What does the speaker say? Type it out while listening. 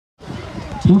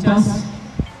teachers,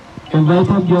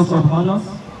 invited guests of honor,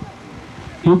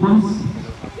 pupils,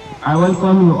 I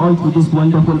welcome you all to this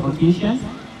wonderful occasion,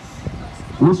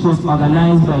 which was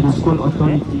organized by the school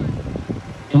authority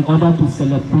in order to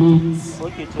celebrate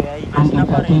and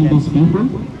entertain these people,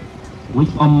 which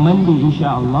on Monday,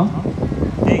 inshallah,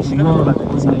 the world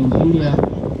of Nigeria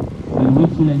will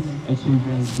witness a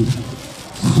Children's Day.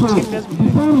 So,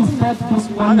 before we start this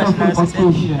wonderful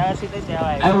occasion,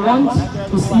 I want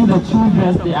to see the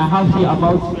children, they are happy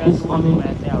about this coming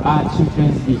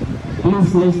Children's Day.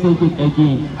 Please, let's take it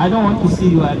again. I don't want to see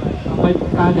you at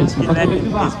targets. So,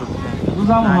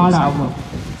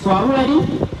 are we ready?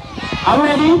 Are we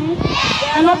ready?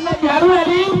 Are you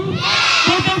ready?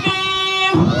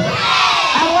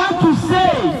 I want to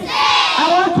say, I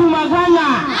want to magana,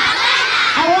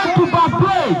 I want to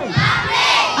vibrate,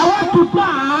 I want to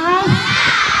dance.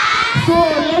 So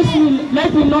let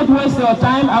me not waste your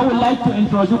time. I would like to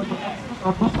introduce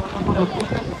the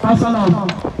person of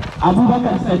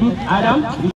Abubakar Sadiq Adam.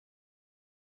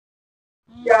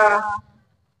 Yeah.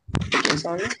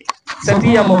 Sorry.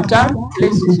 Safiya Mokhtar,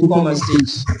 please come on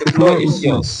stage. The floor is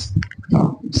yours.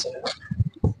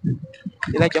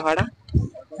 You like your harder?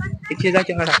 You like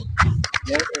your harder?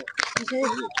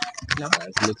 No,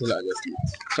 it's a little adjustment.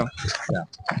 So, yeah.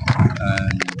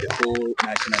 The whole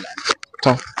national anthem.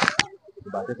 So,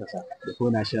 the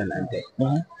whole national anthem.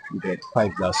 Grade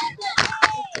 5 last year.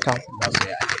 So, last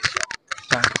year.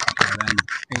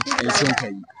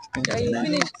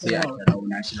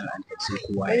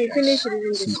 When you finish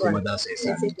reading this one,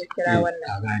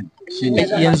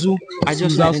 yanzu a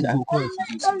just za su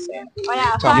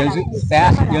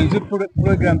yanzu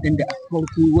program din da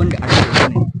farko wanda aka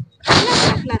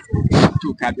yi to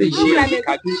kafin shi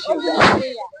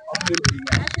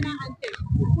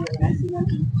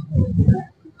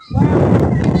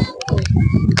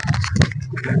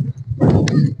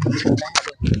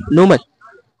normal.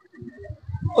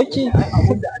 Okay. Okay,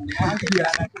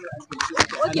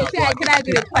 so I can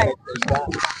grade 5.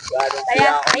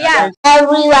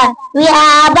 Everyone, we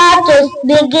are about to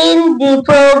begin the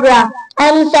program.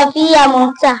 I'm Safiya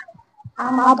Mokhtar.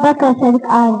 I'm Abubakar Sadiq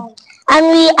Adam. And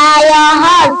we are your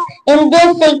hosts in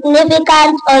this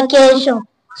significant occasion.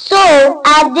 So,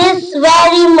 at this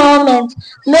very moment,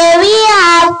 may we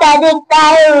have Sadiq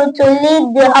Tahiru to lead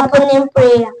the opening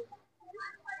prayer.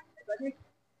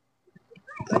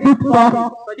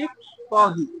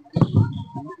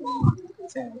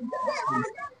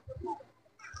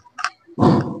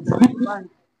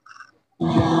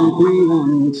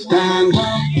 Stand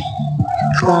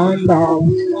down.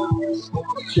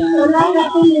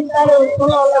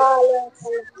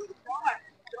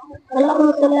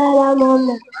 اللهم صل على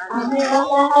محمد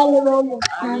وعلى آل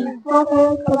محمد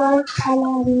وعلى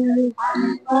إبراهيم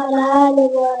وعلى آل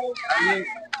إبراهيم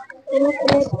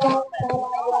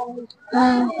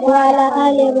وعلى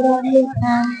آل إبراهيم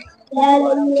يا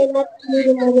الذين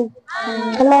أكرموا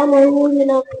اللهم إنا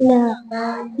نقنا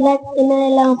لكنا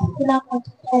لهم صدقة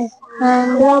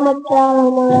برحمتك يا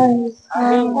أرحم الراحمين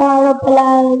يا رب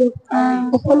العالمين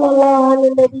وصلى الله على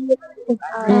النبي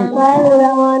وآخر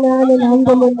دعوانا أن الحمد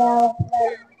لله رب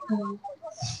العالمين.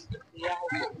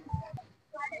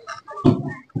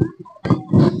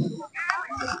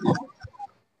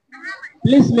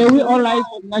 Please, may we all rise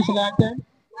for the national anthem?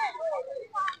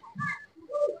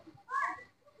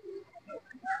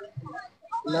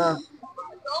 No.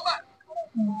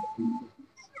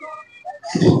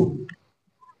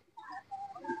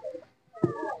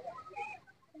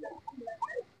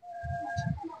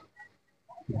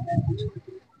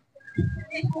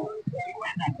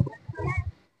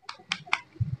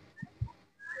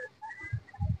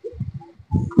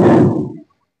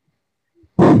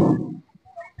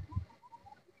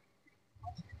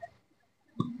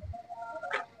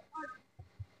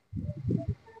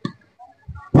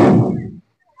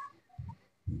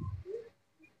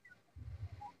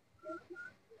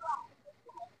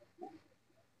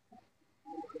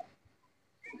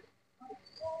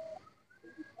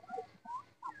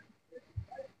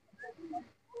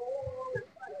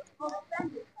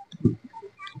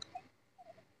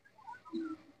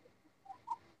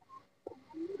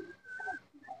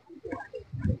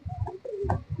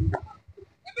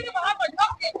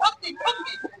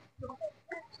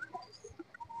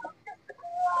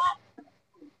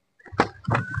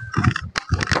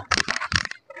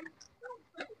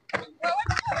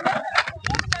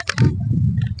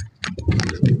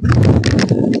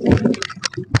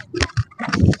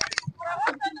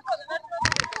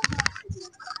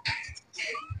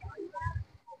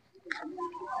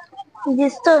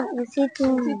 Listo, necesito.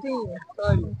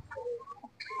 Sorry.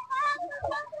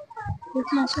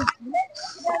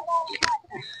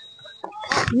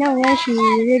 Now when she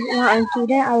read 1 and 2,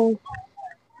 then I will.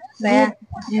 Saya,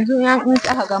 yanzu ya in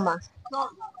aka gama.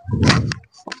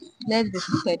 Next is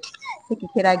said, sai ki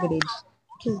kira grade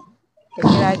 2. Ka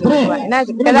kira grade 1. Ina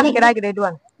ka za ka kira grade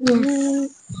 1?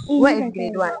 Yes. What is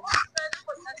grade 1?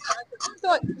 So,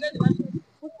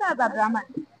 Ustaz Abrahman.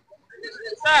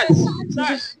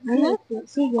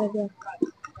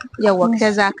 Yawa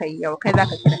kai za ka yi, yawa kai za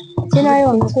ka kira. Kina yi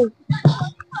wa ko?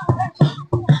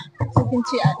 Cikin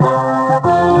ce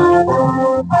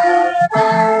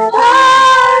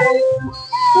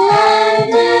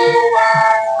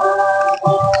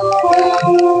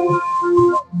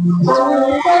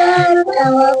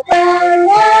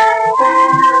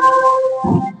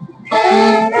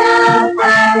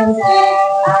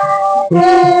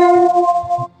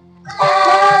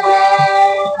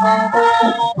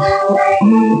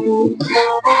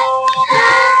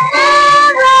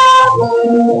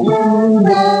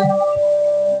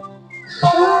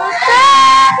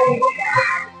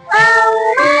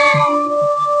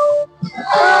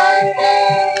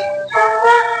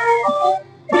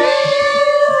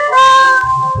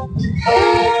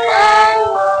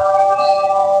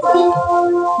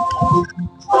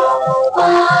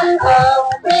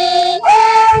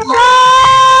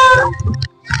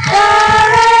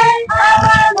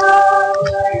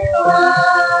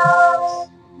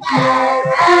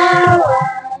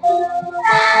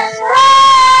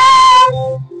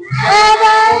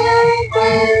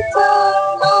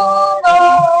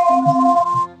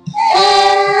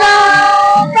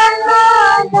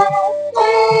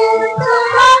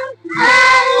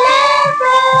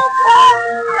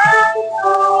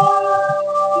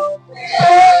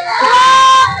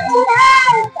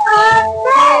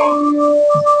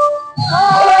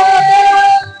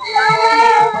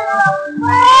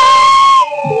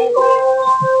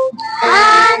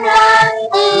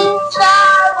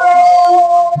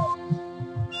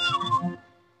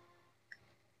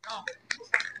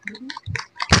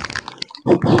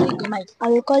I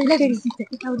will call you.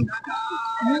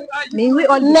 May we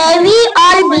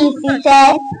all be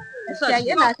seated?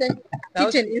 yana san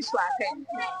kitchen din su akai.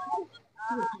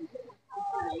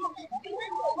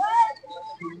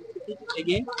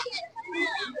 Again?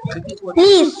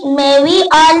 Please, may we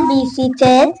all be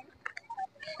seated?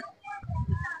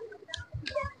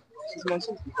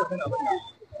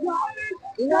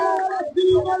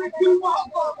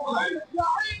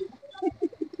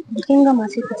 Kin gama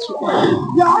sai ka ci.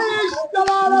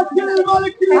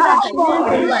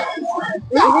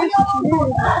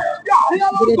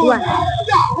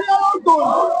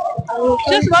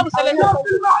 Just babu salatu.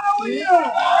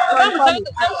 Babu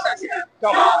salatu.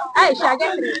 Aisha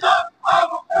get it.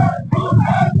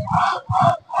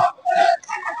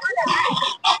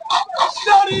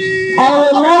 I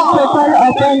will not call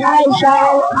upon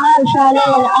Aisha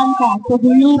Lawal Anka to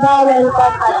deliver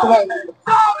welcome address.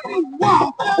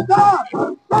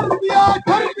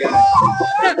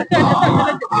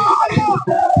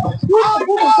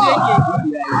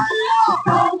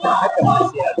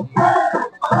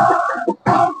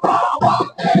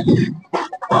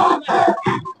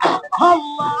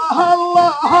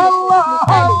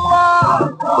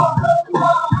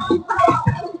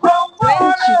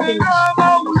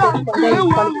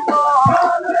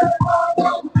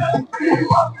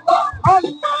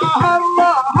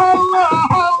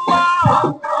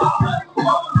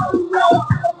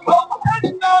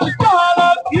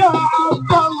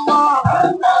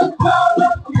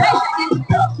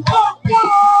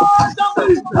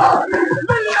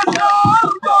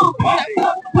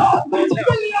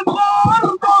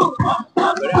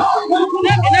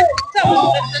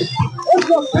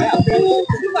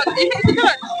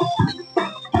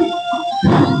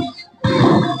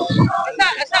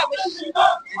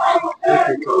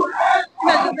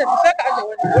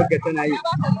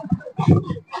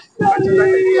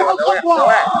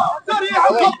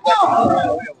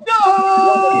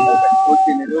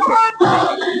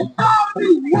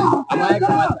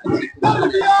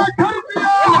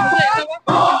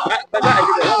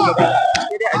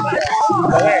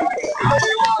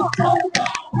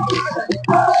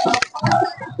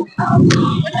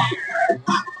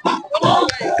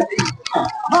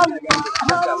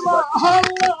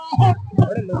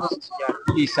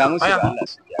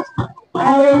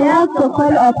 I will like to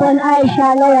call upon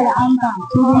Aisha Lawal Anka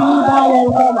to deliver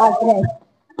welcome address.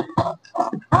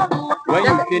 When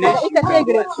you finish, ita ce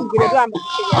grade 2, grade 1 ba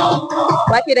shirya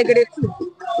ba. Wa ke da grade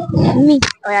 2? Me.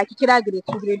 Oh ya ki kira grade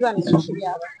 2, grade 1 sun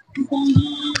shirya ba.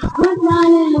 Good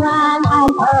morning, one and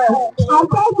all. I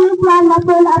take this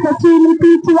wonderful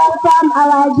opportunity to welcome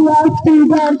our dear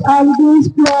students on this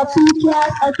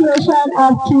propitious occasion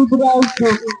of Children's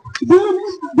Day.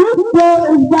 This day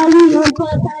is very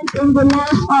important in the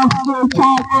life of the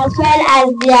child as well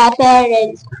as their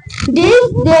parents.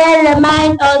 This day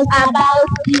reminds us about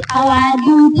our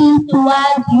duties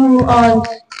towards you all.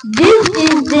 This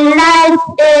is the right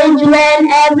age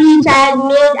when every child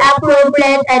needs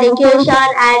appropriate education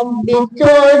and be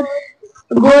told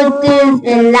good things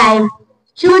in life.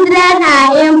 Children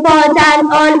are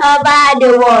important all over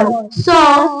the world.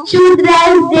 So,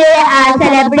 Children's Day are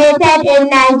celebrated in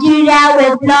Nigeria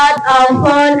with lots of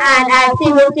fun and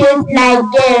activities like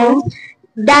games,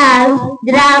 dance,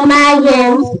 drama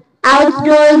games,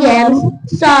 outdoor games,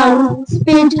 songs,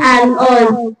 speech and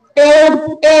all.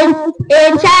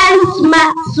 A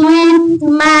child's sweet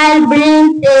smile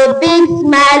brings a big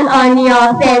smile on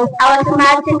your face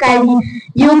automatically.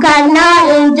 You can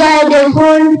now enjoy the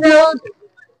fulfilled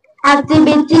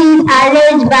activities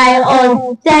arranged by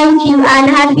us. Thank you and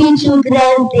happy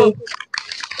Children's Day.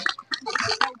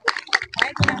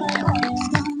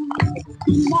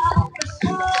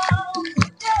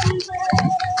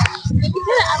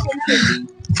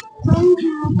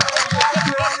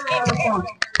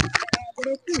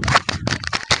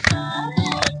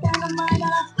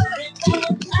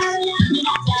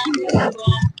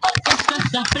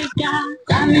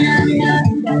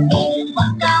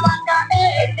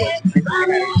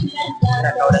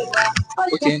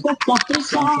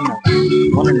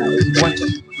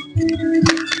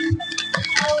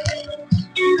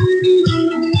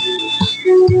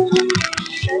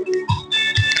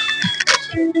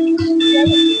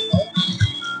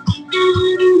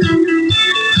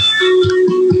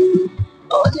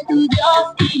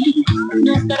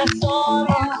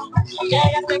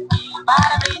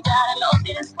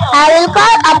 I will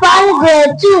call upon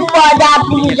grade 2 for the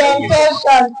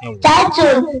presentation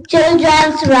titled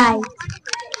Children's Rights.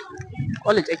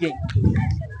 Call it again.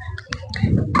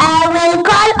 I will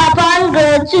call upon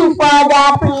grade 2 for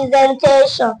the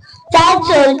presentation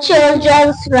titled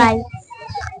Children's Rights.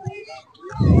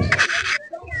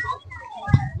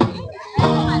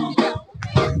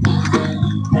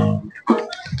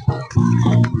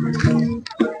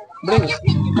 Bring it.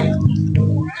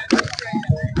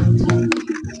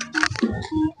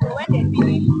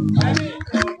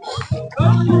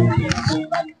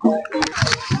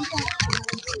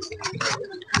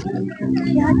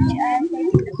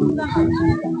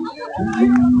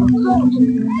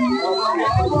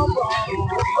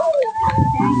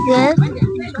 Yes.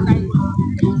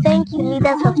 Thank you,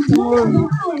 leaders of tomorrow.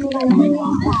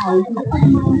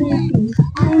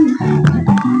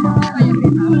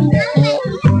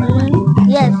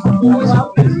 Yes.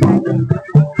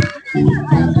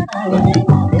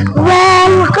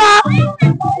 Welcome,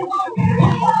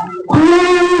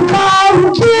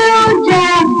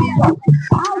 children.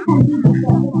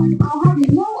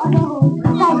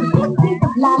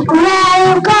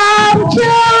 Welcome,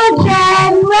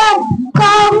 children.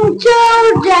 Welcome,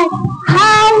 children.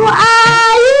 How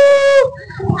are you?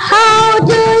 How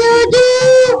do you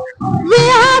do? We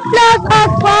have lots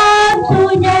of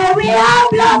fun today. We have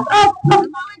lots of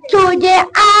fun today.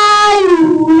 Are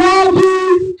you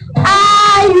ready?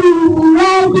 Are you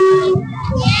ready?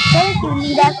 Thank you,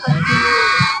 leaders.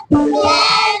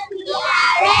 Yes, we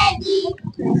are ready.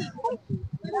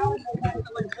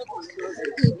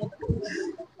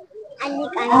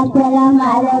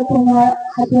 Assalamualaikum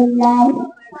warahmatullahi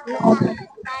wabarakatuh.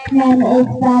 My name is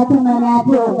Fatima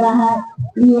Bahar.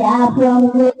 We are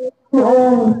from grade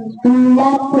 2. We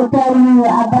like to tell you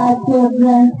about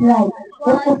children's rights.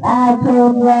 What are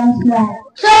children's rights?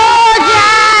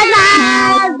 Children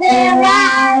have the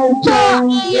right to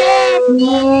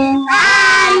eat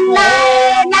and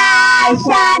learn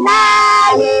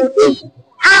nationality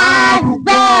as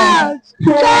well.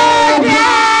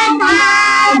 Children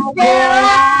have the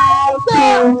right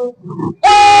to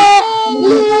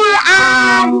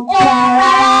and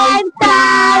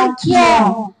parental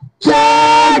care.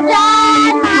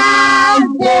 Children have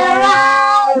the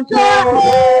right to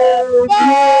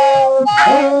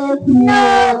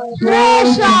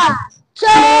nutrition.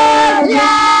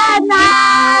 Children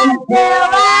have the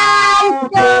right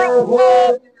to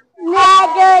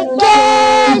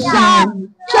education.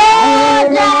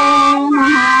 Children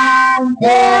have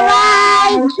the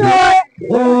right to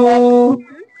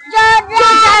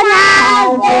children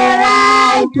have the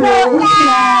right to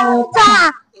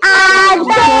shelter, and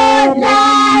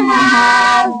children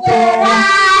have the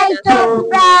right to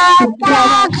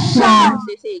protection.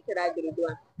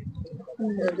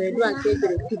 grade 1 sai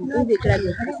grade 3 in zai kira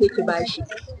grade 3 sai ki bashi.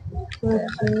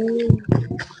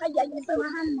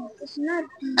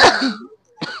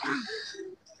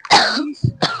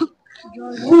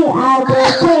 We are the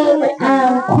king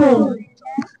and queen.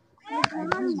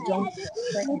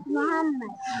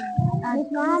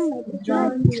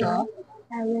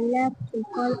 I will love to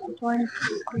call upon you.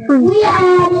 We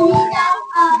are the leaders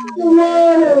of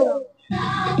tomorrow.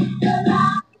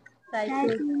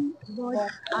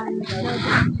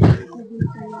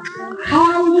 I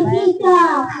am the teacher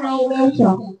of my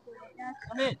nation.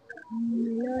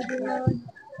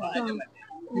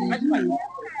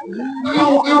 I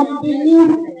am the new.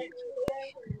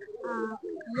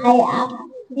 I am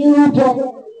new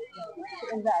generation.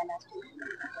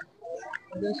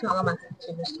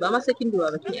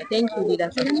 Thank you,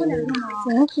 leaders of tomorrow.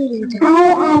 I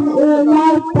am a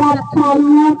light that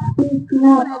cannot be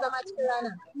ignored.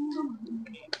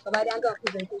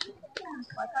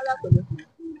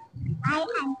 I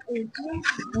am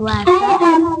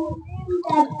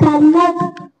that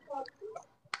cannot.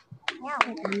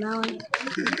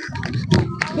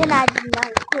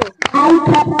 I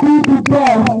can be the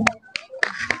best.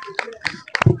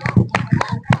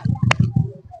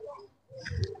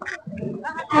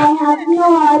 I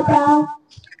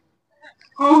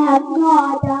have no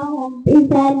other home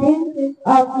besides this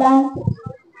of land.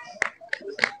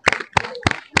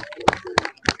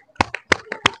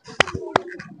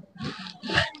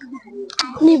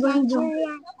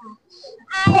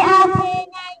 I am a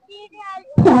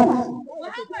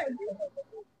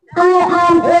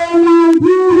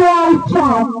Nigerian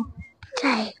child.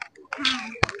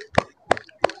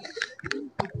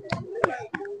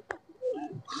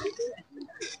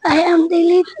 I am the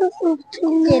little of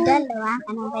tomorrow.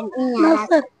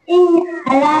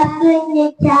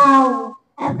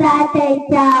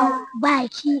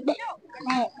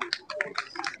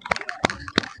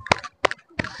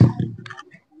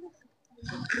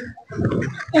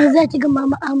 Is that your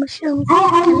mama? I'm sure.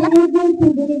 I am believing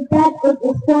to believe that it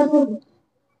is possible.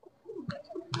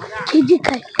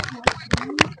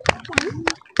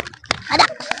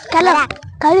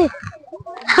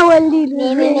 How are you?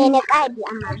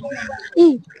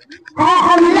 I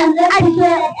am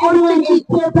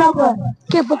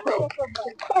capable.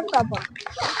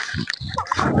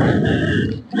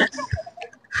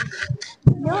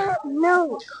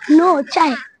 No,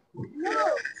 child.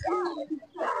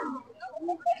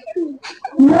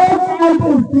 No child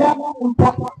is less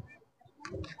important.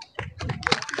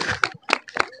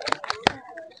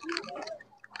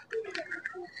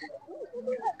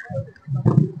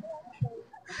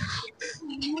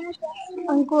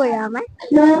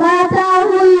 No matter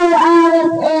who you are,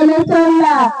 a little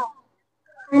love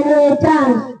and a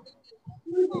chance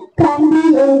can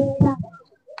be a star.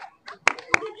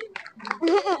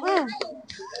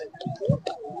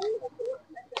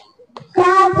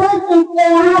 Childhood is a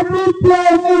happy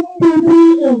place to be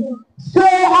in. So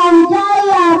enjoy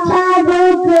your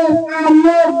childhood days and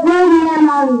your good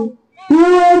memories. You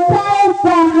will tell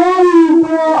them when you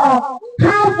grow up.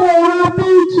 Have a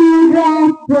happy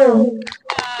Children's Day.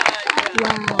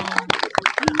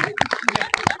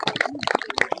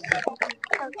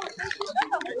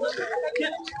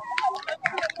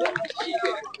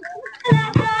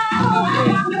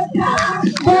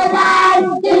 The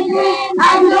life, the dream,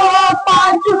 and the hope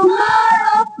for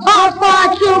tomorrow,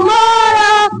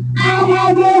 and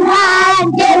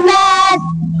everyone the best.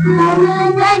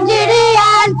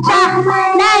 Nigerian child,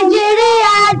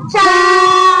 Nigerian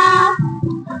child,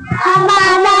 I'm a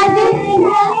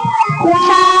Nigerian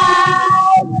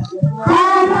child,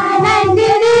 I'm a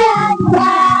Nigerian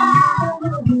child,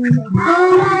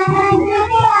 I'm a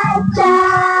Nigerian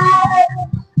child,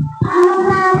 I'm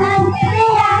a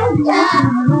Nigerian child.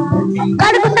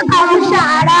 Kar ku saka mu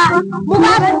shara, mu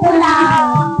ba su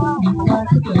kulawa.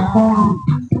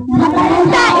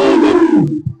 Makaranta ilimi,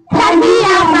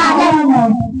 tarbiyya malami,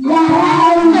 yara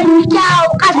sun yi kyau,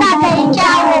 ƙasa ta yi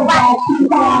kyau baki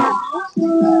ɗaya.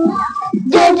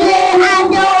 Today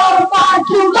and for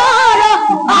tomorrow,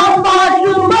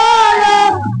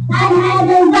 and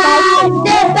everybody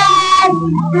the best.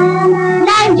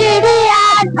 Nigeria,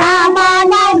 I'm a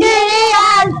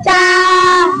Nigerian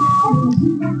child.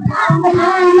 I'm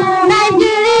a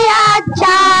Nigerian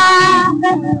child.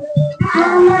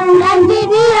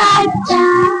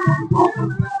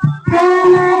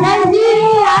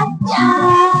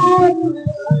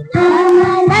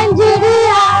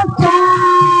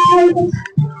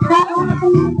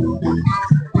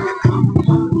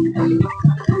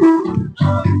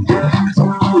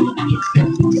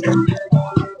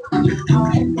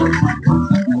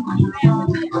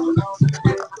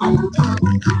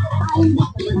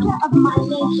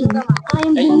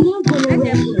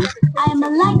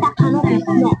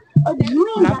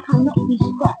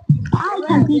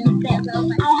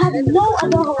 no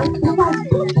other hope to fight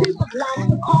for a piece of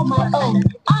land to call my own.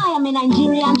 I am a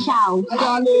Nigerian child.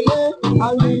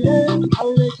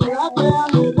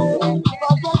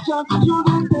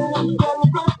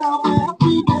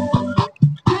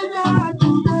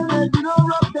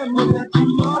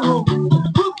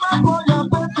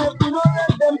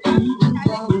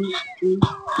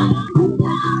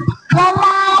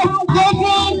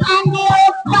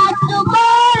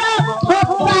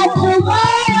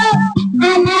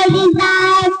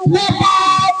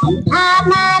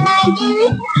 Thank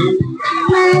you.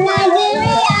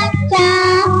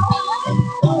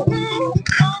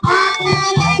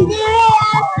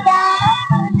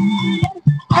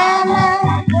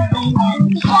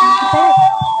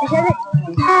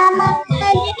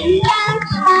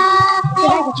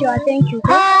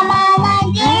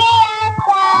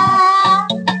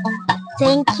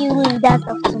 Thank you, leaders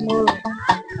of tomorrow.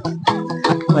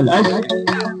 Well, but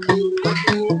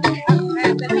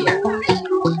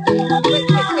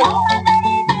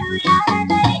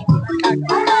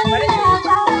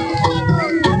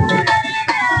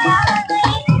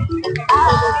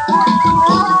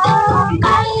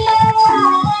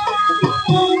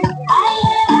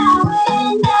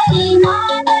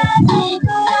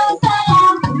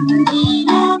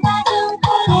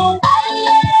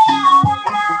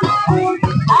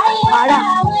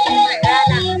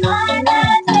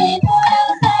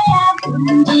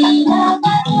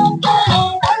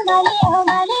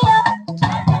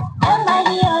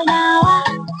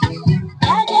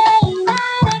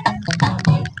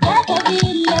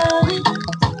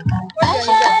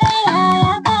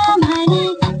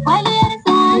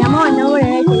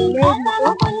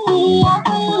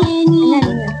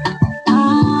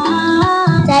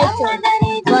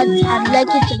I'd like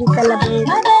it to be celebrated.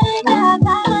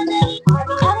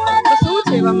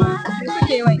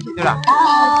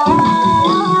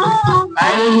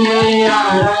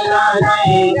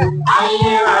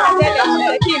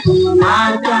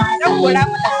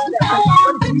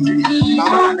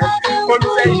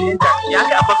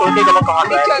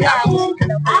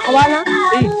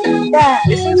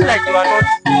 It seems like you are not.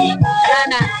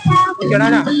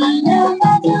 Rana.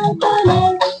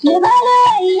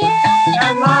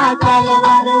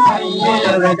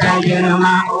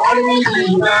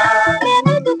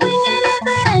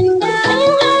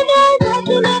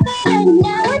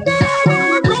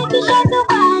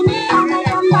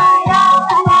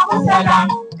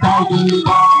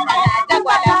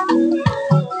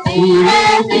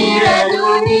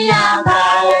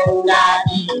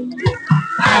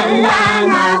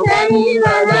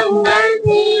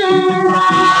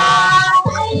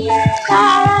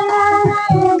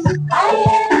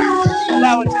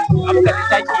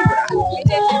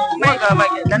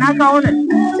 Dan haka wannan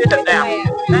sai ta tsaya.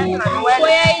 Ko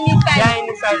yayi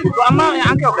nisa. To amma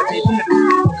an kai ka tun da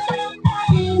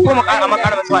ko mu ƙara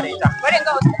masuwa da ita. Bari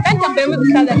ga dan tambaye mu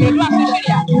bisa da ruwa sun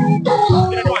shirya.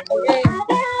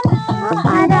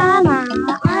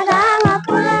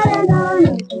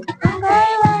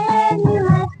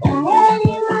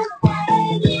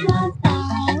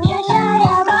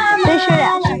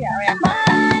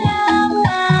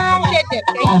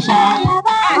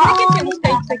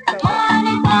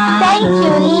 Thank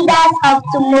you, leaders of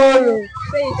tomorrow.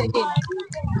 Say it again.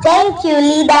 Thank you,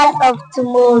 leaders of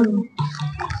tomorrow.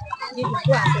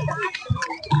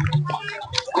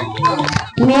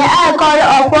 May I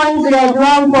call upon grade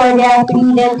 1 for their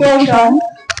presentation?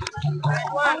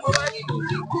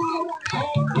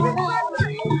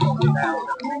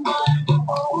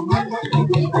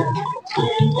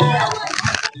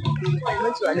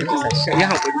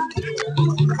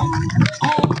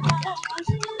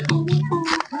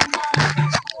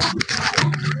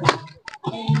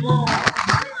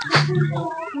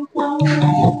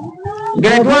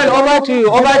 Grade 1, over to you.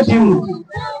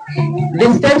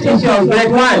 The stage is yours,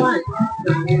 grade 1.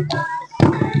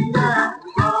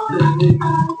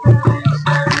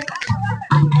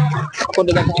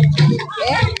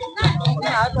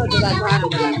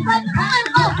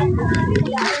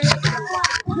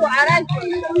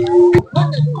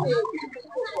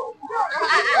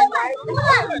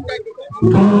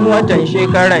 Tun watan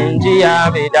shekaran jiya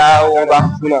bai dawo ba.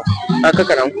 Suna aka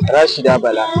karan Rashida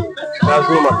Bala, na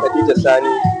zo ma Khadija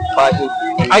Sani Fahim.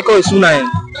 Ai kawai sunayen.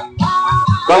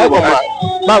 Ba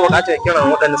ba buƙatar kiran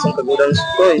waɗanda sun ka zo don su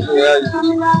kawai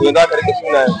to za ka rike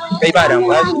suna kai ba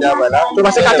damuwa Rashida Bala to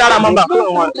ba sai ka tara man ba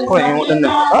kawai in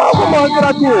waɗannan kuma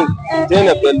kira tu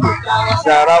Zainab Bello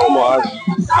Sara'u Mu'az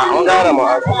Zara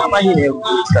Mu'az amma shi ne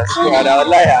rubuta su ya da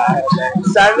wallahi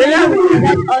sabila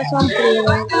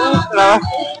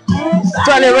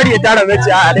to ne bari ya tara mace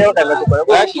a dai waɗanda ku ba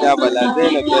Rashida Bala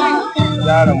Zainab Bello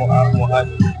Zara Mu'az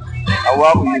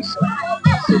Hawwa'u Yusuf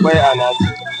Subai Anasi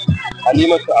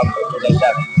Halimatu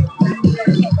Abdullah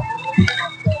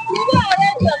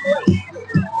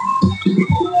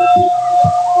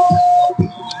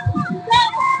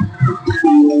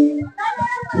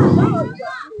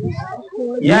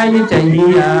ya yi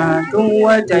tahiya tun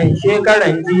watan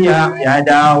shekaran jiya ya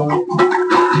dawo.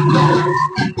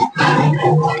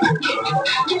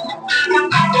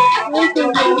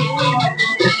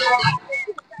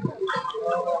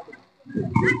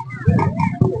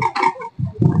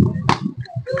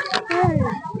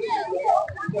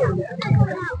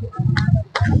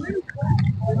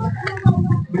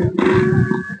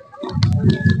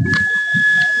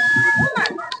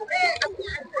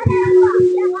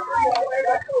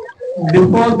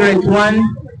 Before grade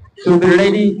 1 to be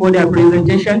ready for their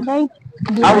presentation,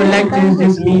 I would like to use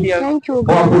this medium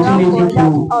or opportunity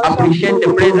to appreciate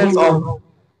the presence of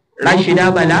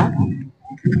Rashida Bala,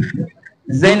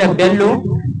 Zainab Bello,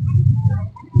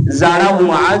 Zara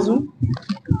Mu'azu,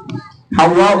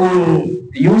 Hawwa'u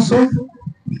Yusuf,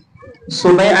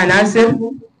 Subai Anasir,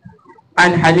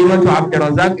 and Halimatu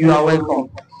Abdulrazak. You are welcome.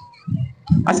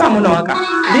 Asamu na waka.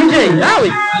 DJ,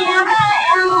 yawi.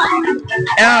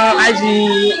 Yan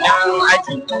aji,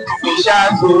 sha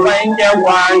su wanke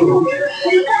kwano.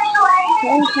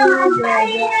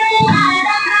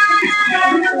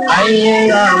 Ayi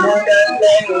ga mu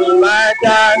dandali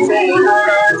mata sai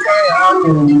sauran sai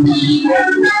haku.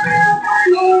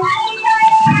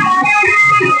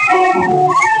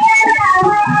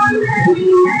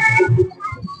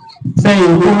 Sai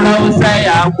kurau sai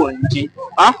a kunci.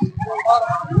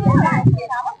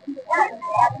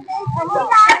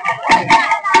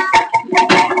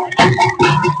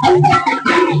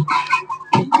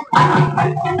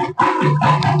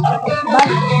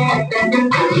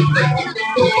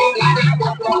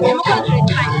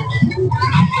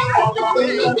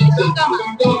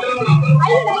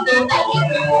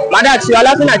 Mada ci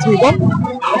wala suna ci ko?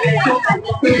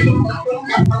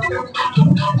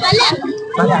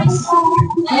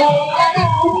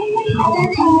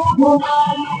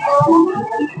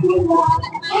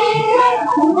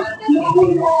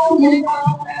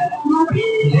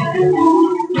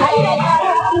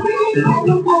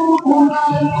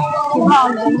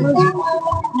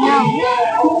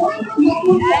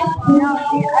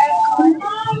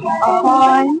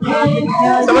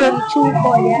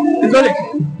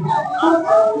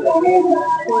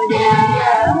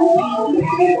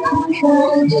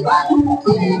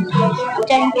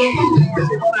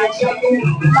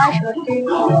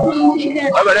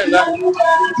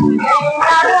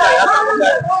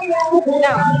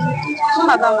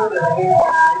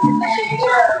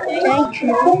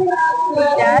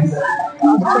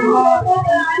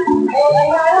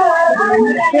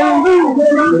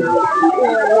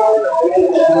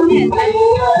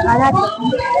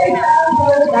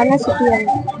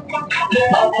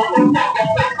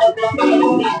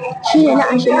 Shi ne na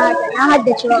ashina na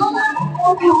haddace wa.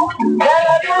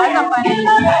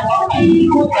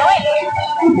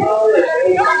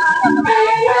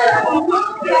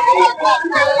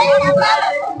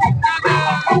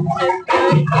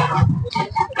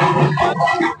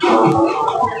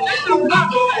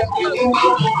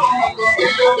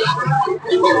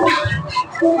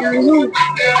 Yanzu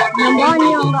namba wani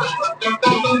yawan ba.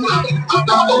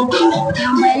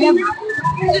 Namba 11.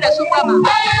 Yanzu da su gama.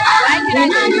 Bayan kira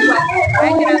su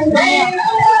bayan kira su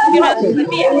kira su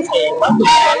biya.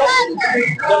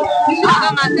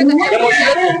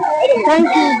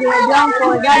 Thank you, John,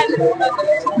 for that.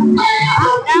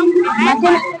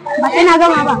 Masih na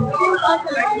gama ba?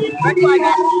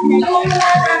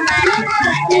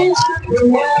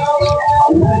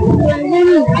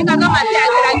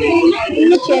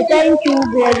 Ini ce thank you,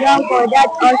 John, for that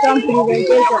awesome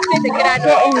presentation.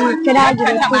 Sai in kira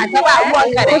gida. Ko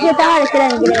sai ta fara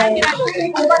kiran gida.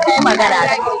 Magana.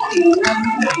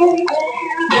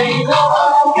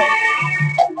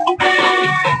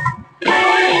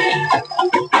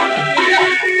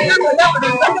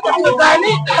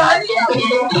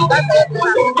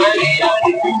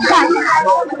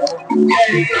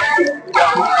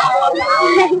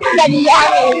 Jadi ya,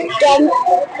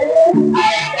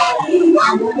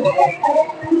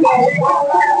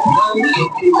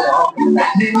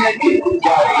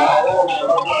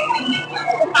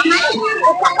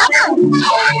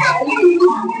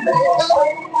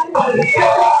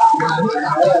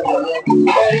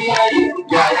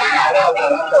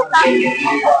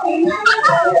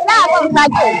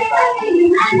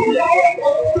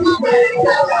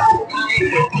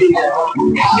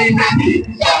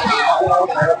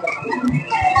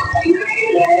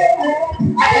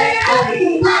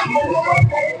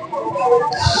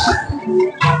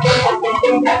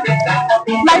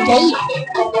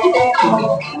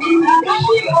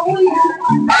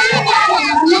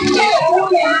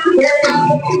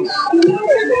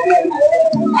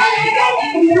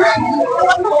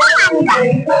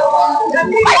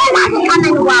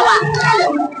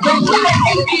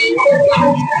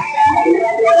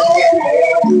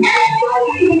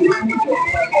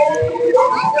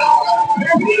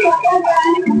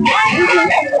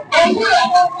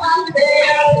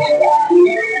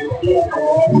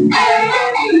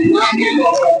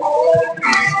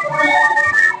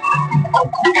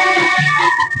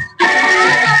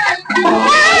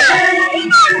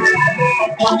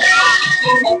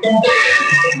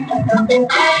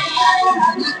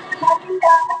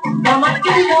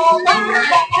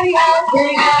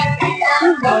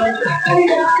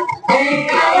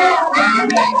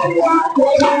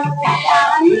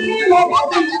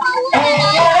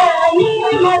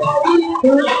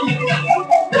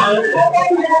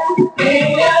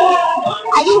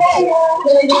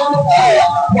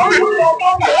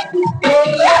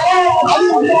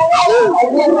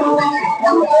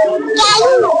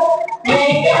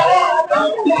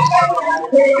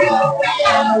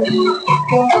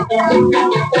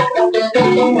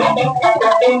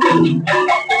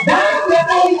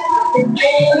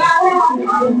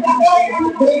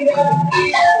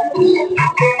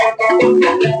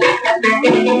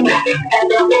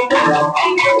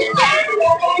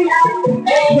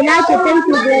 Thank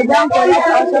you, Gregor, for that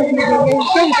awesome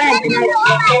presentation.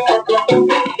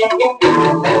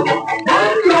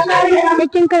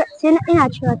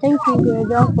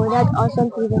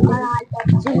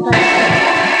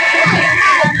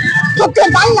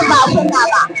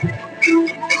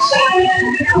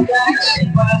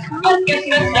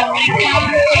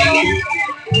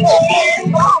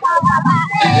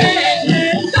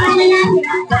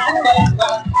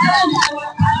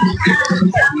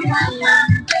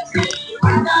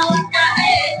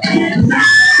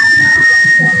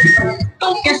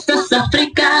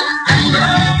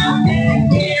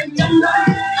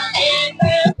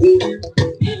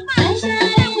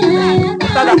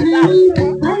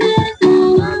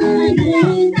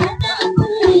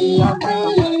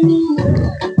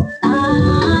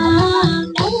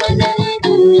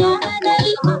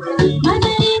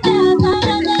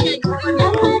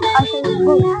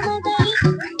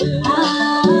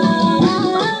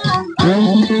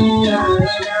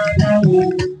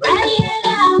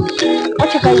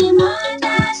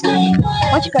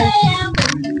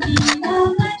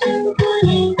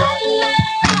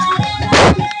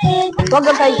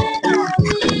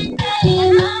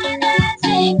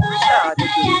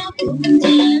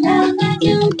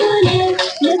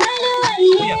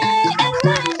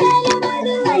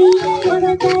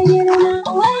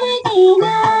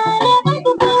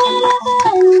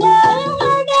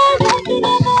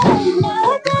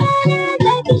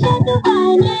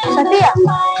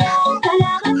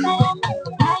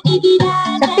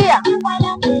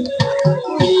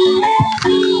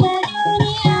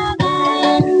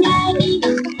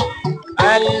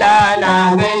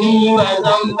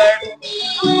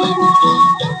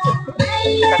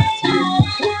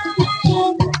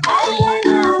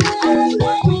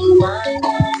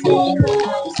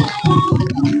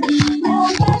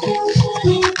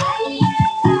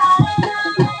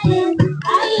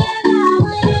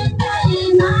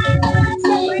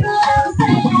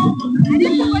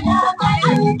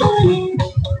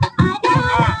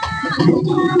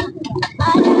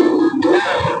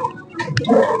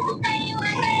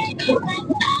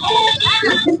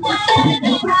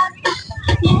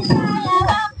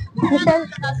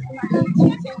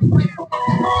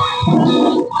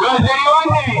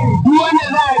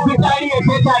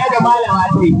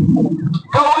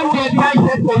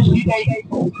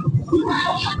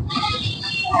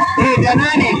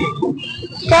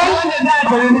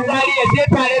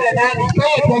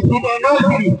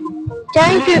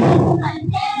 Thank you.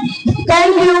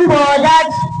 Thank you for that.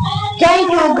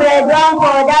 Thank you, Gregor,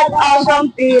 for that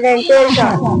awesome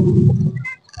presentation.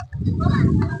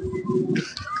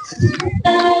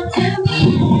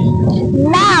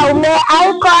 Now may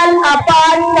I call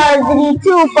upon nursery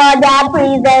 2 for their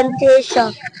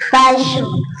presentation. Fashion.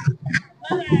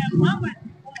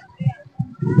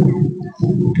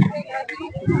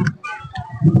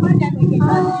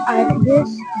 At this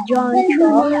juncture,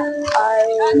 I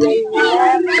will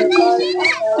have to call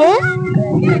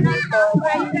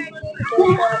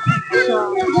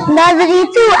Nursery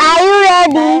 2, are you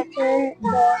ready?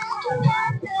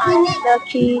 The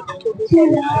key to the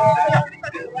celebrated.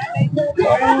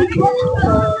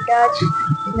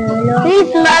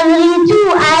 Please, Nursery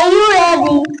 2, are you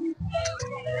ready?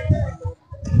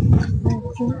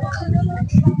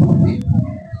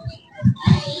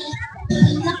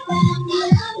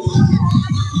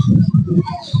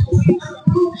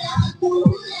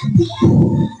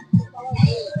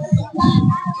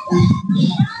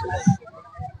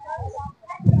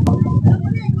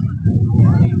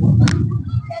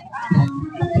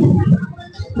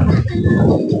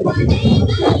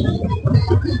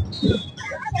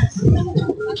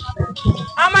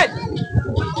 Ahmad.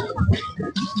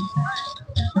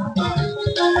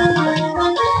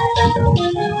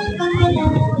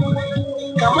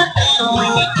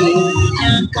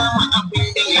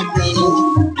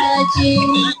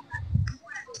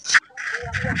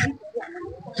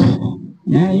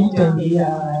 Yayi tafiya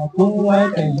tun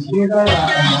watan shekara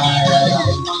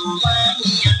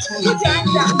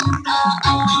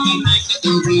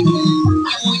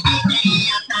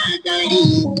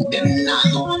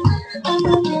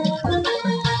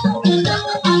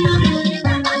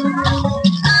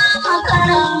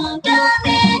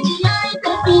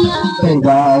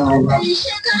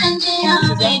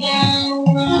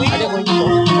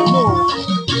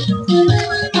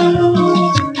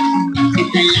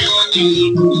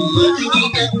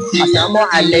Assalamu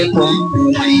alaikum.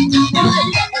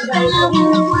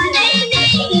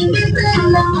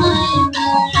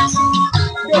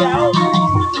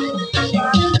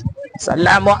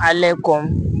 Assalamu alaikum.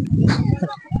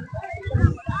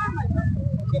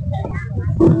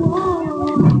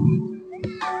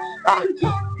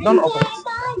 Don't open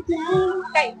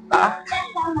it.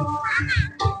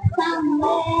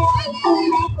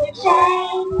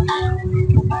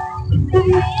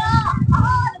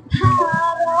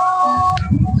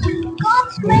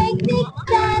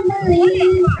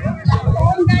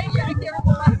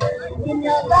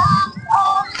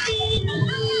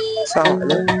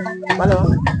 Malam,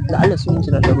 da Allah sun ci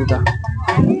na daruga.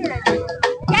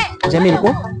 Jamil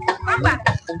ko?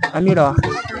 Amira.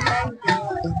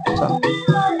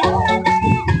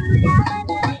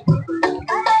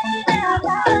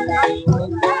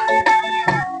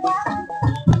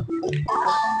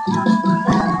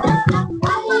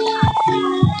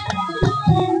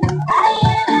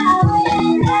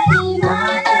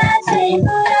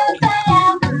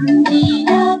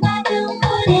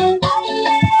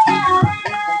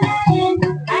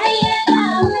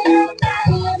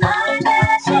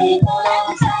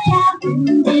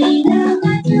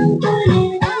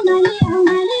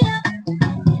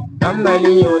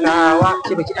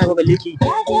 Ce baki ɗaga balle ki.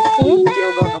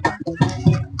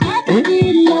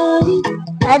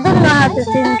 I don't know how to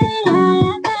sing.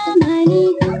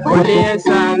 Wanda ya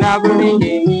sa na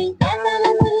burge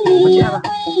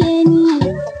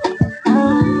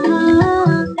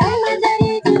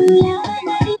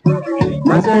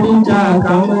mazarin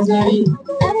jaka mazari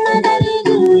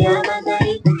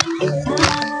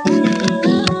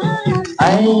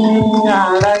ai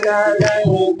yara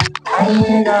gagaye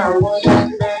ai ga wajen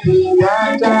da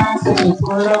ta sai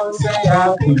kulau sai ya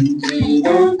kunci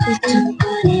da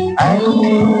ai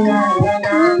yara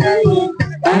gagaye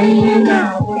ai ga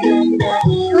wajen da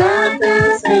ta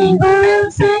sai kulau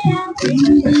sai ya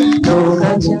kunci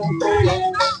lokacin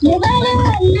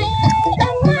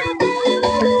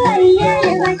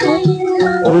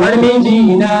Umar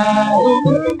mijina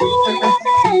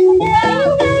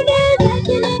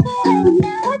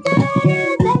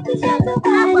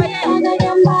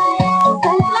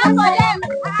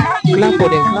Clap for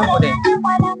them, clap for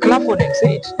them. Clap for them,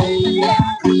 say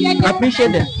it.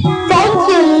 Appreciate them. Thank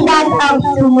you, leaders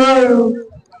of tomorrow.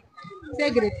 Say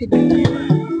great.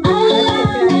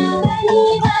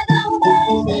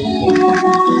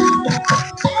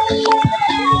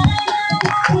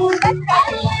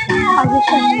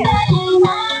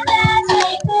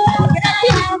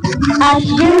 At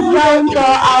this juncture,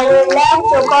 I would like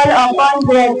to call upon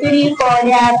grade 3 for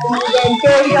their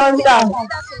presentation song,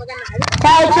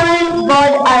 titled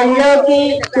God and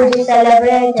Lucky to be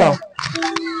celebrated.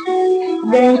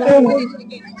 Thank you.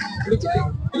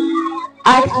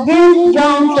 At this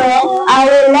juncture, I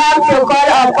would like to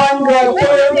call upon grade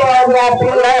 3 for their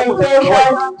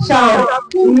presentation song,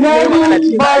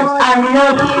 Ladies, Boys and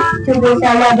Ladies to be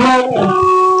celebrated.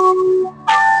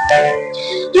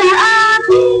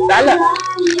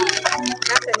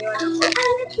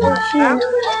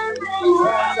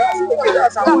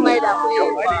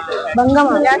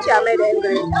 Bangama ya ce a mai da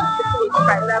English.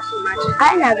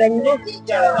 Ana gani.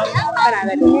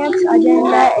 Next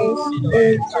agenda is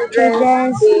a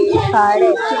Children's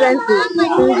Parade.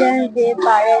 Children's Day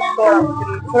Parade from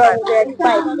grade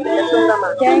 5.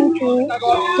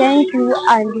 Thank you,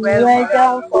 and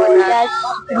welcome for that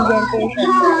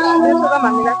presentation.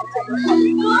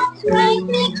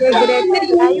 Grade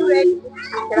 3, are you ready?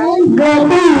 Grade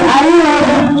 3, are you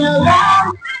ready?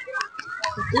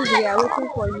 We are waiting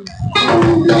for you.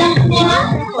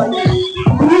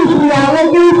 We are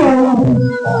waiting for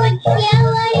you.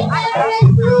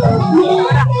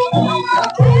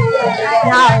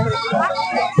 Now,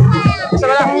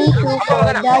 thank you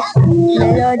for that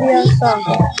melodious song.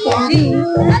 Indeed,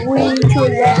 we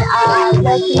children are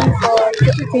looking forward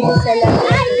to the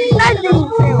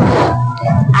celebration.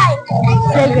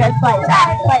 Say grade 5.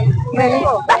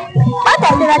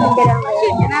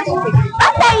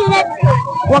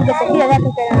 Wanda tafiya za ta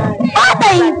kira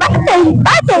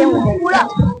ba ta yi kura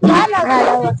ana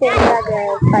da wasu yana da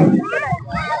fai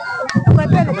akwai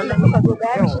fere da suka zo ga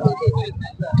yaro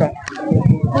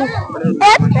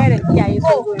fere kiyaye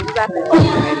sun zo yanzu za ka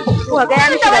kuka ga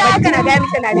yaro da kana ga yaro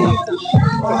na da ita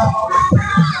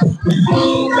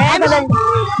ga yaro da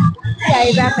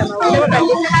kiyaye za ka mawa ko kan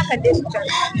dai haka dai su can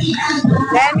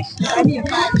ga yaro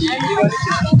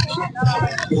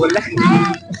wallahi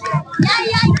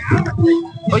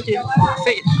okay,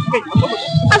 say it.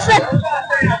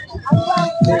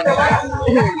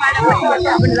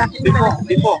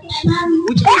 Before.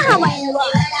 Which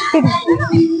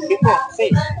before, say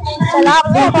it.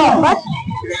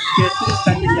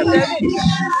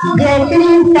 Grade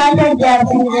 3 started their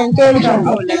presentation.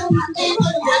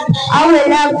 I would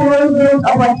like to use this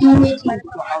opportunity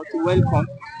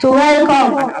to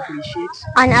welcome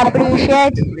and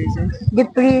appreciate the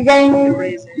presence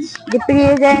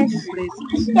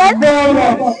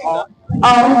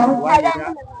of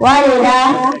Walida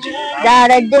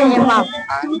Daraddin Imam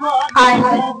and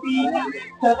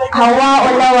Hawa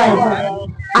Ulawal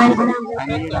and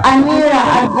Amira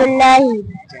Abdullahi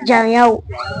Jamyau.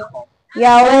 You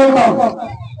are welcome.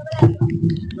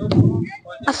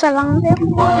 Assalamualaikum.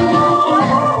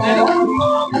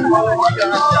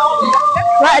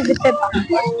 What is the paper?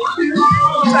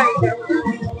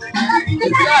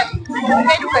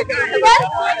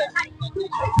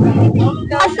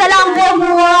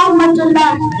 Assalamualaikum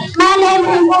warahmatullah. My name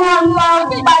is Muhammad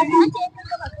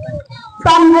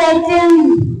from Britain.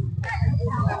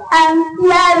 I'm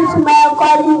here with my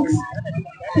colleagues.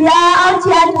 We are out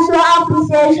here to show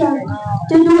appreciation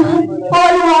to the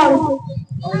whole world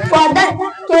for that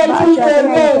day to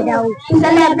celebrate our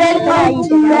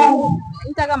children.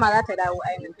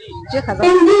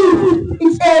 Indeed,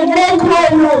 it's a great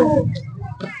honor.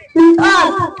 With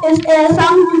us, it's a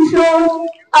song to show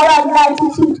our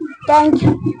gratitude. Thank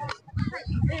you.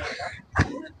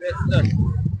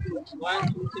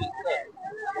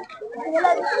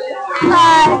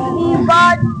 Happy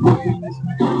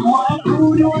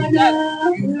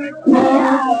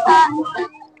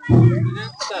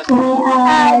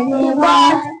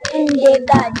birthday in the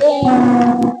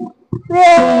garden. We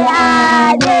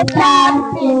are the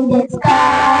stars in the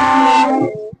sky.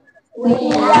 We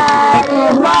are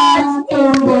the birds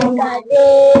in the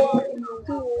garden.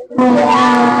 We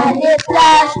are the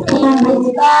stars in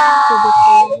the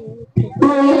sky.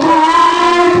 We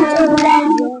are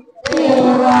children. We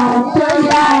want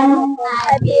to shine.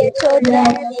 Happy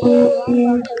children.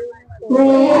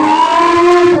 We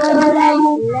are children.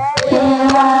 We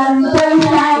want to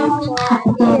shine.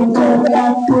 Happy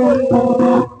children.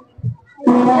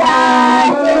 We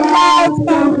are the lights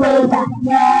in the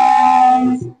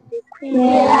darkness. We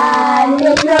are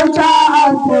the future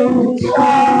of the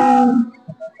nation.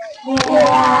 We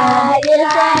are the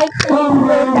lights in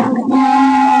the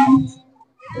darkness.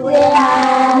 We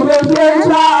are the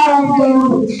future of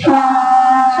the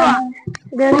nation.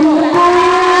 We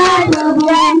are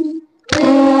children. We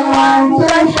want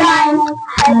to shine.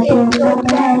 Happy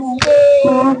children's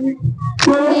day.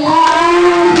 We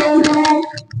are children.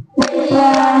 We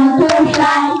want to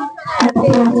shine.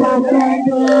 Happy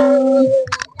children's day.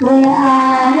 We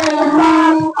are the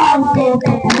love of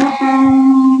the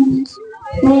parents.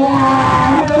 We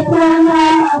are the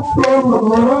children of the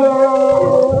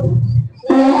world.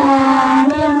 We are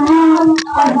the love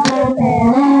of the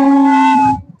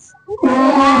parents. We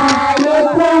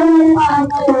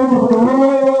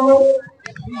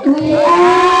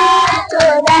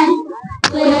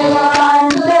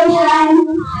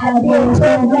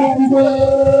children's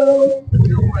day.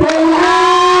 We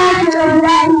are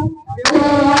children, we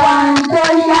want to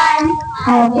shine.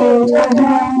 Happy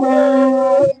children's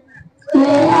day. We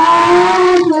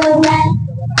are children,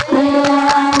 we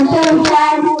want to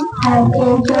shine. Happy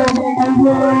children's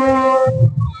day.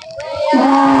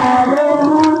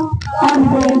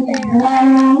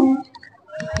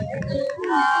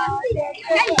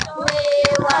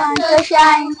 We want to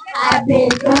shine. Happy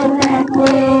children's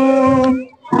day.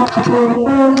 Happy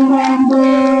children's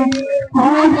day.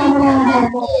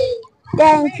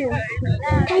 Thank you.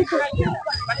 Thank you.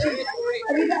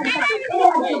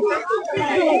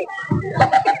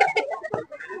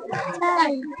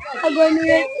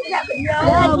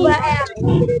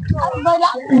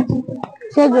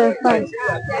 Sugar first.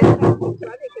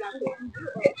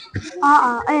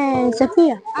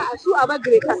 Safiya.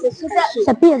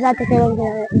 Safiya za ta kai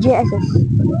wanda JSS.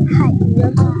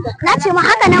 Na ce ma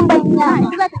haka nan bai yi.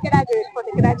 Za ta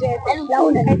kira JSS.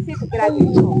 Launa. Kai sai ta kira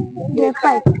J5.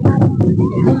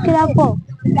 An kira 4.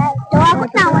 Da wa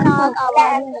kuna wani waka ba.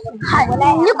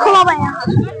 Ni kuma ban yi.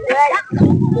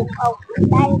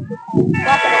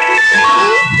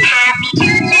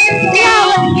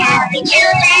 Happy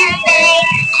Children's Day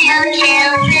to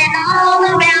children all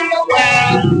around the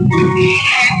world.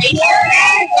 Happy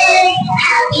Children's Day,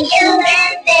 Happy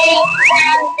Children's Day,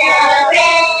 let's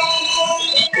celebrate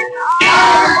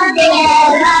all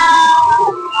together.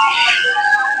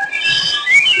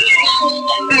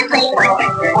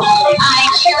 Our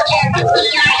children, we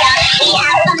are young, we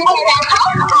have something to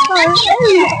call home.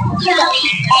 Jolly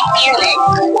and fearless,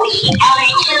 we are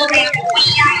children, we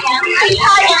are young, we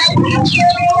are young,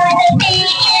 children are the big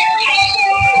children.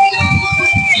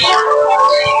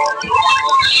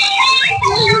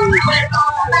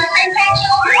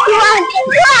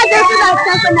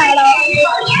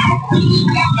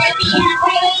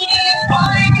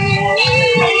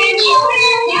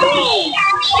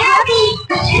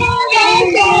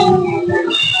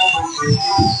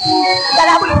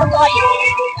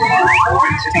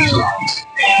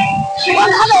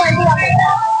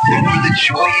 The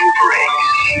joy you bring.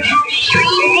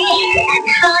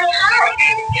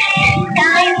 You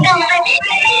can do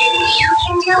anything.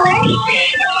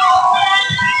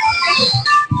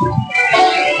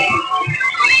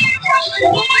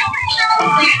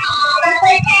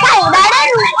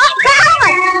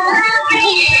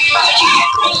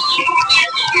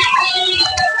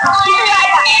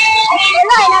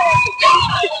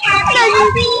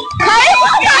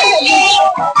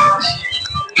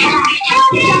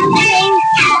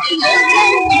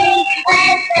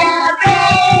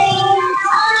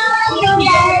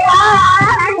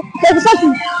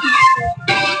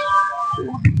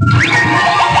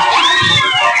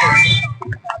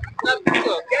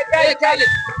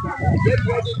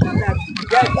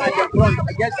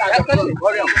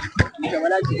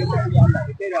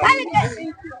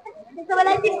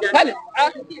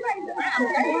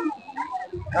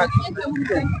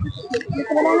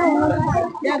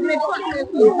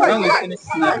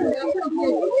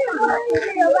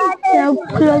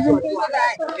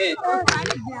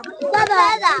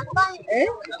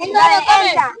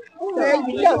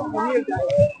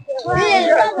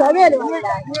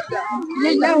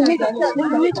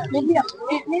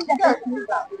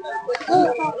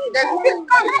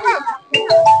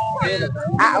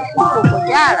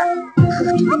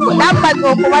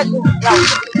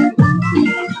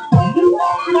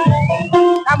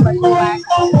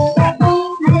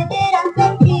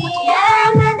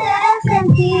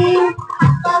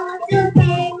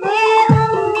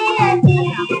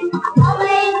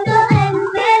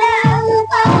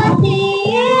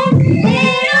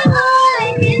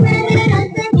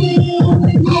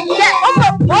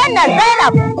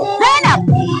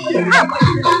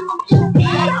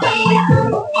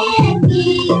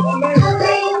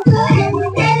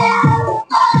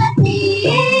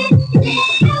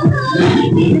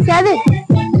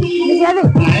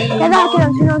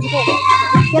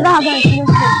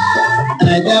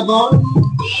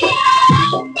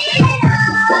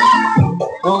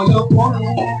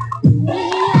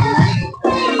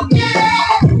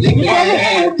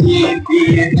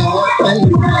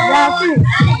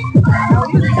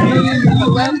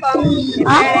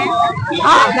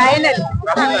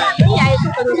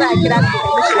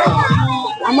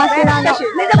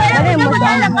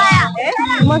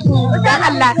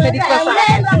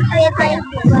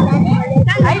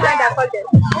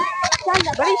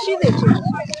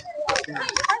 Thank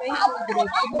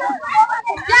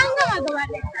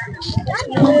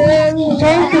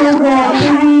you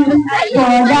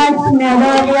for that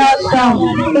melodious song.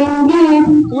 Indeed,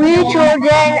 we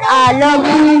children are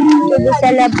lucky to be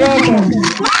celebrated.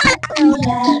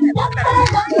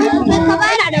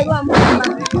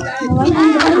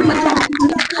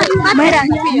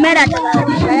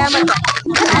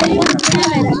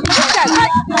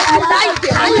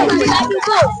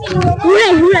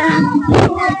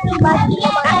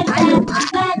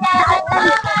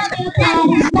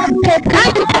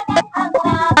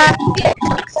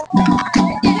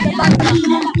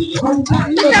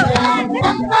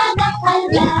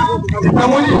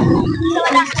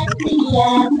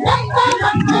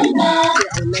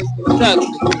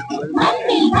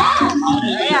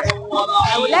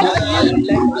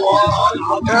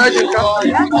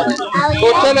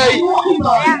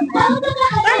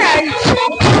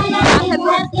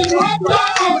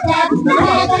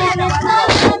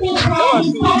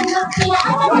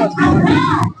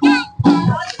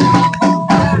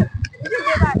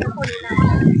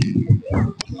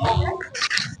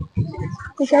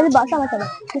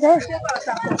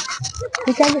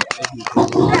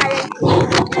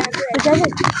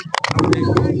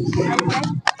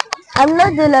 I'm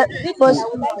not the first.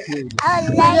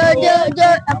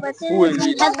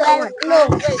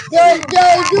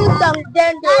 They'll do some,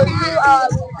 then they'll do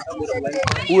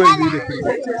Who will be the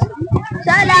presenter?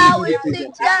 Salah will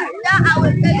sing, I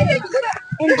will make it.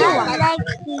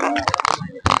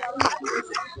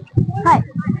 Hi.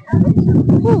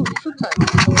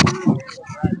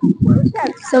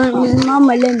 So his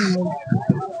mama let me.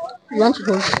 You want to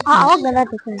go? I want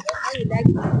to go.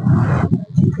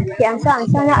 Okay, I'm sorry,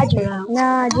 na ajira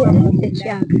na je da ci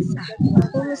an kasa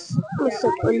musu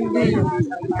kulli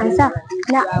an sa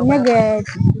na grade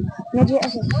na je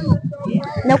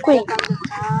na queen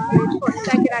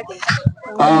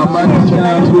آمنا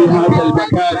في هذا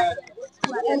المكان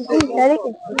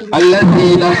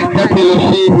الذي نحتفل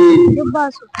فيه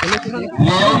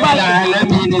ليوم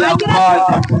العالمي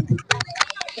للأطفال.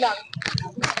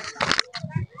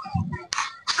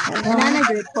 Banana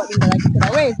grade 4 in the like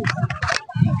where is it?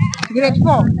 Grade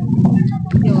 4.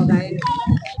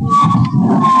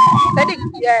 Sadiq,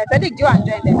 you and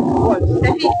then what?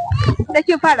 Thank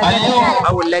you, Father. I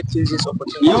would like to use this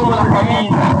opportunity. يوم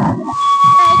الخميس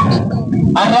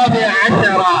 14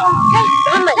 من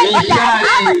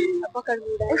شهر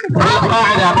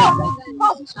القعدة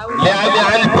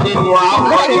لعام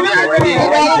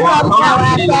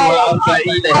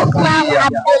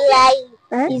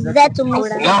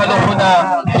 1445 نحن هنا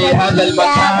في هذا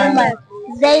المكان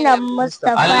زينب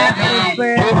مصطفى الذي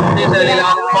يحدث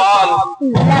للأطفال.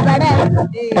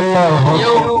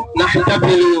 اليوم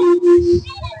نحتفل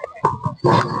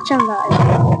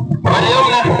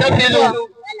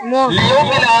ليوم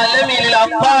العالمي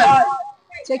للأطفال.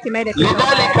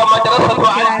 لذلك مدرسة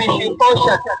ألبشير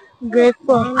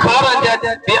خرجت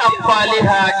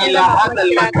بأطفالها إلى هذا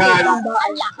المكان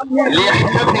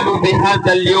ليحتفلوا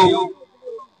بهذا اليوم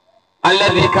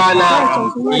الذي كان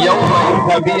يوما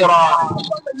كبيرا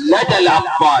لدى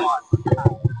الأطفال.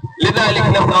 لذلك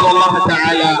نسأل الله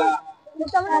تعالى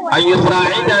أن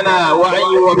يساعدنا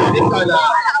وأن يوفقنا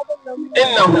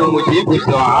إنه مجيب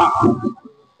الدعاء.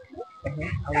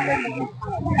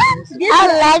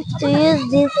 I'd like to use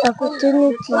this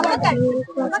opportunity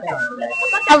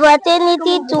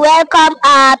to welcome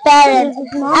our parents,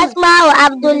 Asma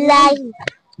Abdullah,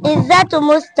 Izzatu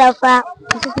Mustafa,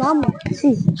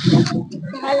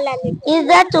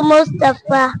 Izzatu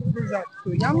Mustafa,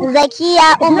 Zakia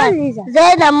Umar,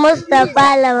 Zainab Mustafa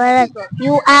Lamaran.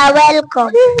 You are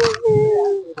welcome.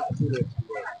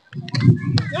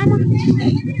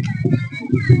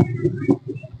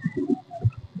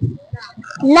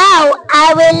 Now I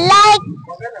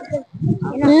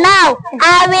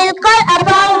will call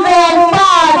upon grade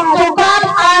 4 to come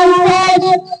on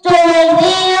stage to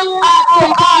reveal to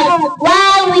us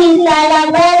why we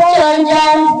celebrate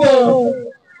Children's Day.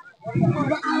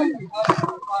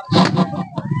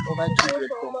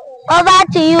 Over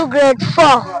to you, grade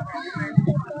 4.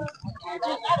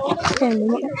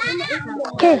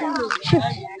 Okay,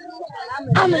 shift.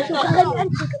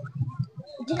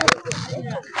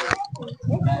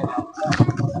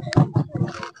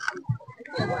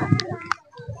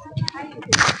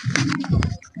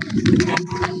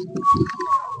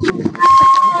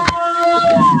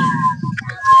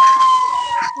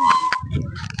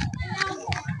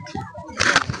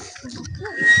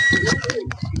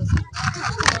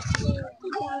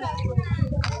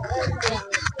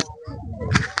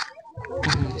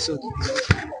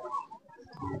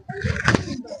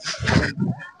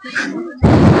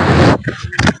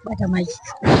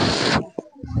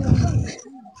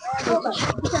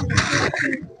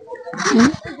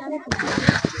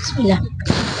 Bismillah.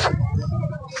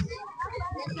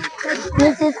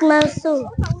 Mrs. Mansour,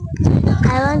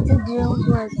 I want to drink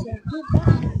water.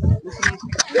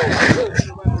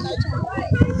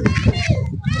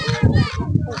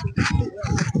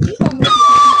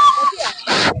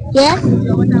 Yes?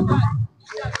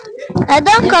 I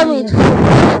don't come with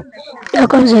food. Here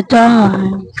comes the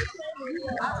time.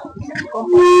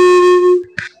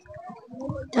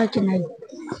 Talking.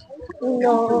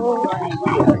 No.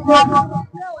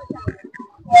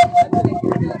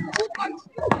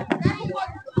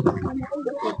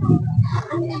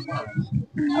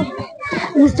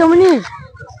 Mr. Munir,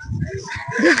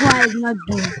 this one is not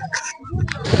doing.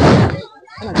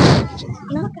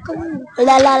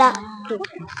 La la la.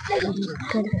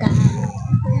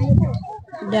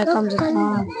 There comes the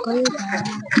time.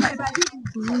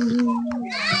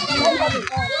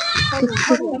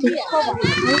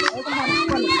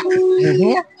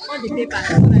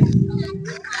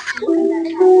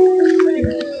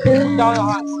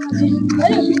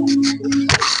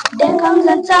 There comes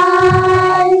a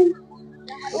time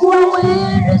when we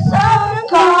resolve to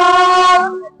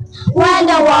come, when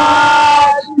the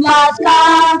world must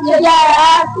come together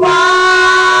as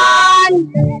one.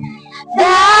 There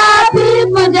are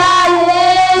people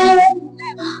dying,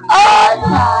 all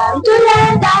time to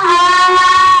lend a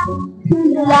hand.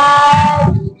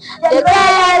 Life, the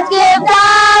greatest gift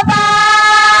of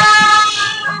all.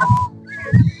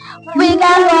 We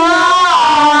can go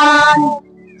on,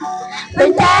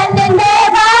 pretending day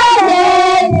by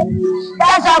day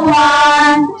that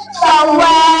someone,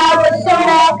 somewhere will soon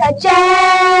make a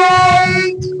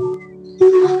change.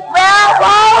 We're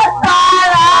all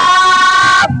part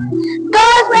of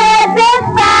God's greatest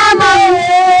family.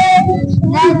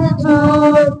 That's the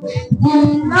truth. You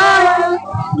know,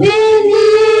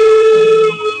 believe.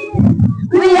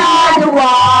 We are the one.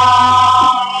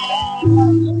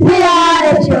 We are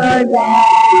the children.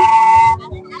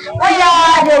 We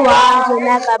are the ones who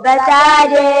make a better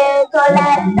day. So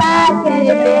let's start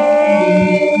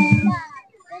giving.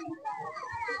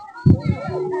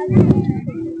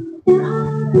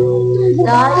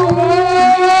 Darling,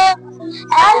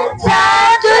 and it's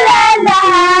time to lend a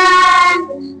hand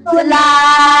to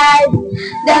life,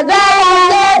 the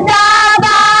greatest of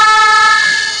all.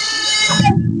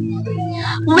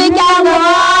 We can go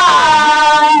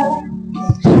on,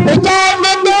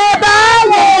 pretending day by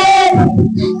day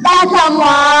that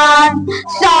someone,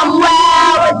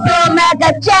 somewhere will soon make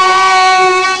a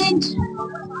change.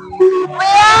 We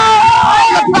are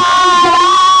all a part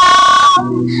of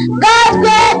God's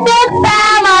greatest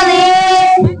family.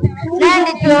 And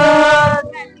the truth,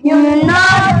 you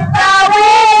know the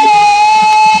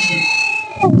way.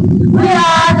 We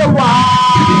are the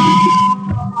one.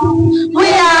 We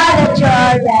are the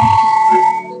children.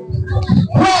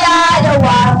 We are the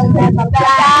ones who make a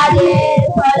better day.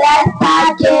 So let's start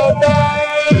giving.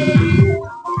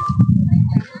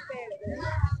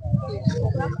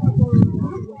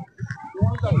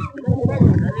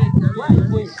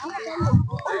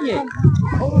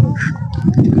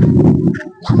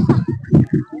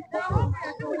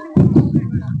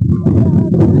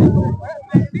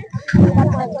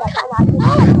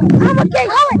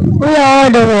 We are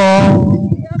the one.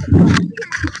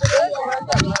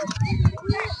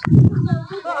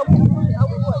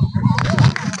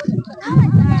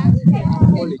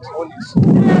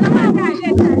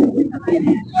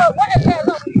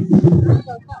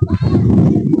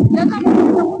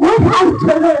 Good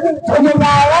afternoon to the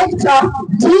director,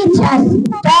 teachers,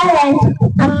 parents,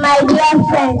 and my dear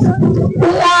friends. We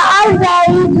are all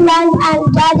very glad and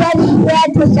gathered here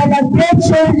to celebrate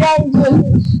Children's Day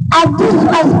at this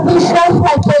auspicious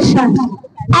occasion.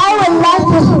 I would like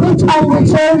to speak on the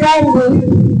Children's Day.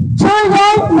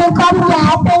 Children become the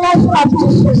happiness of the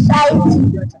society.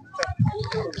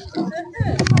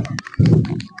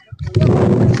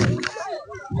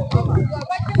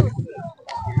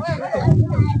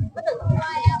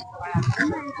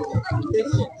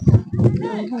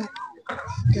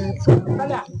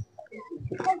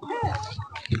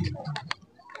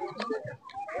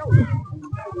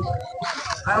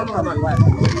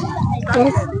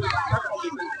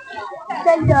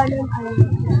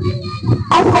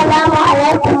 Assalamu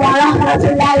alaikum wa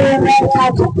rahmatullahi wa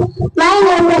barakatuh. My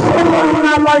name is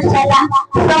Muhammad Salah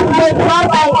from Grade 4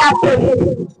 by Apple.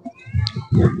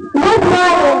 Good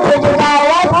morning to the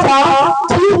director,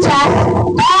 teachers,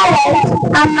 parents,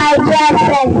 and my dear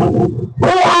friends.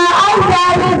 We are all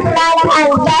very glad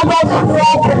and gathered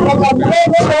here to celebrate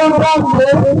celebrate Children's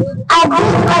Day at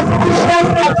this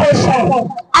auspicious occasion.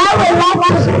 I would like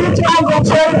to speak on the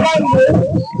Children's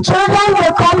Day. Children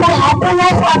become the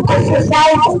happiness of the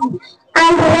society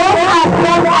and raise a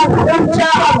sense of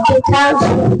future of the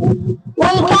country. We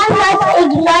cannot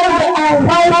ignore the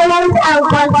environment and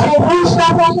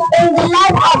contribution in the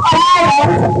life of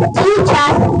parents,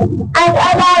 teachers, and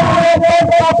other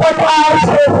related people or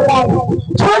children.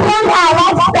 Children are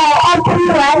loved by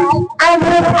everyone, and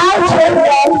without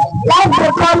children, life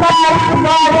becomes very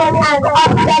boring and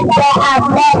often they are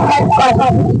blessed for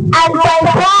them. And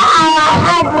compare our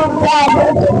heart with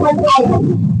their beautiful eyes.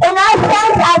 In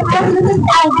absence of Christmas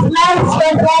and small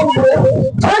children,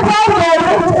 children will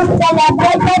wish to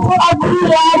celebrate every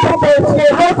year to the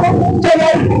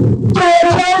children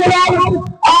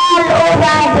all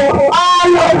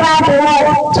over the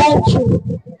world. Thank you.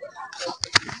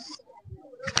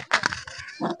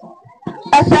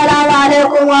 Assalamu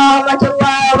alaikum wa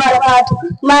rahmatullahi wa barakatuh.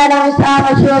 My name is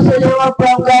Albishir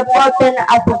from Gusau,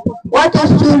 Africa. What is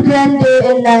Children's Day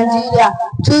in Nigeria?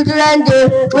 Children's Day,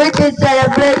 which is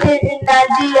celebrated in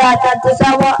Nigeria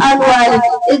 37 annually,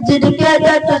 is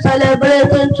dedicated to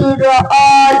celebrating children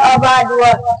all over the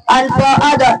world and for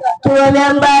others to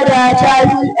remember their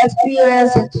childhood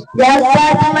experiences. The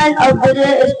excitement of the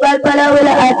day is particularly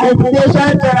an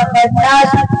invitation to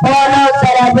recognize, honor,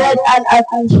 celebrate, and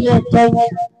appreciate. Thank you.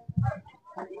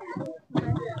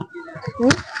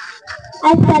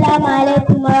 Assalamu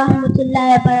alaikum wa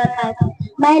rahmatullahi wa barakatuh.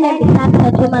 My name is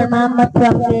Abdul Muhammad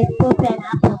from Grade 4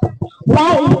 Africa.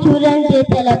 Why is Children's Day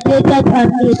celebrated on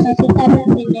May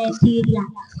 27th in Nigeria?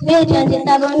 May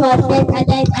 27 was set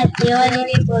aside as a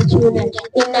holiday for children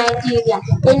in Nigeria.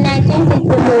 In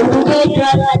 1964, the day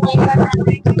draws attention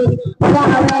for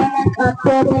awareness of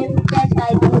problems faced by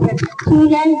children.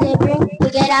 Children's Day brings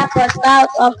together for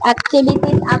bouts of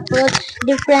activities across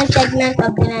different segments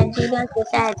of the Nigerian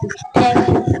society. Thank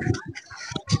you.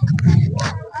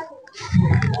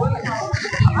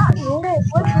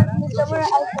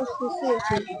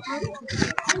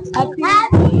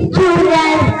 Happy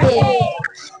Children's Day.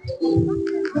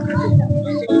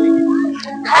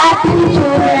 Happy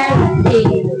Children's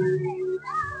Day.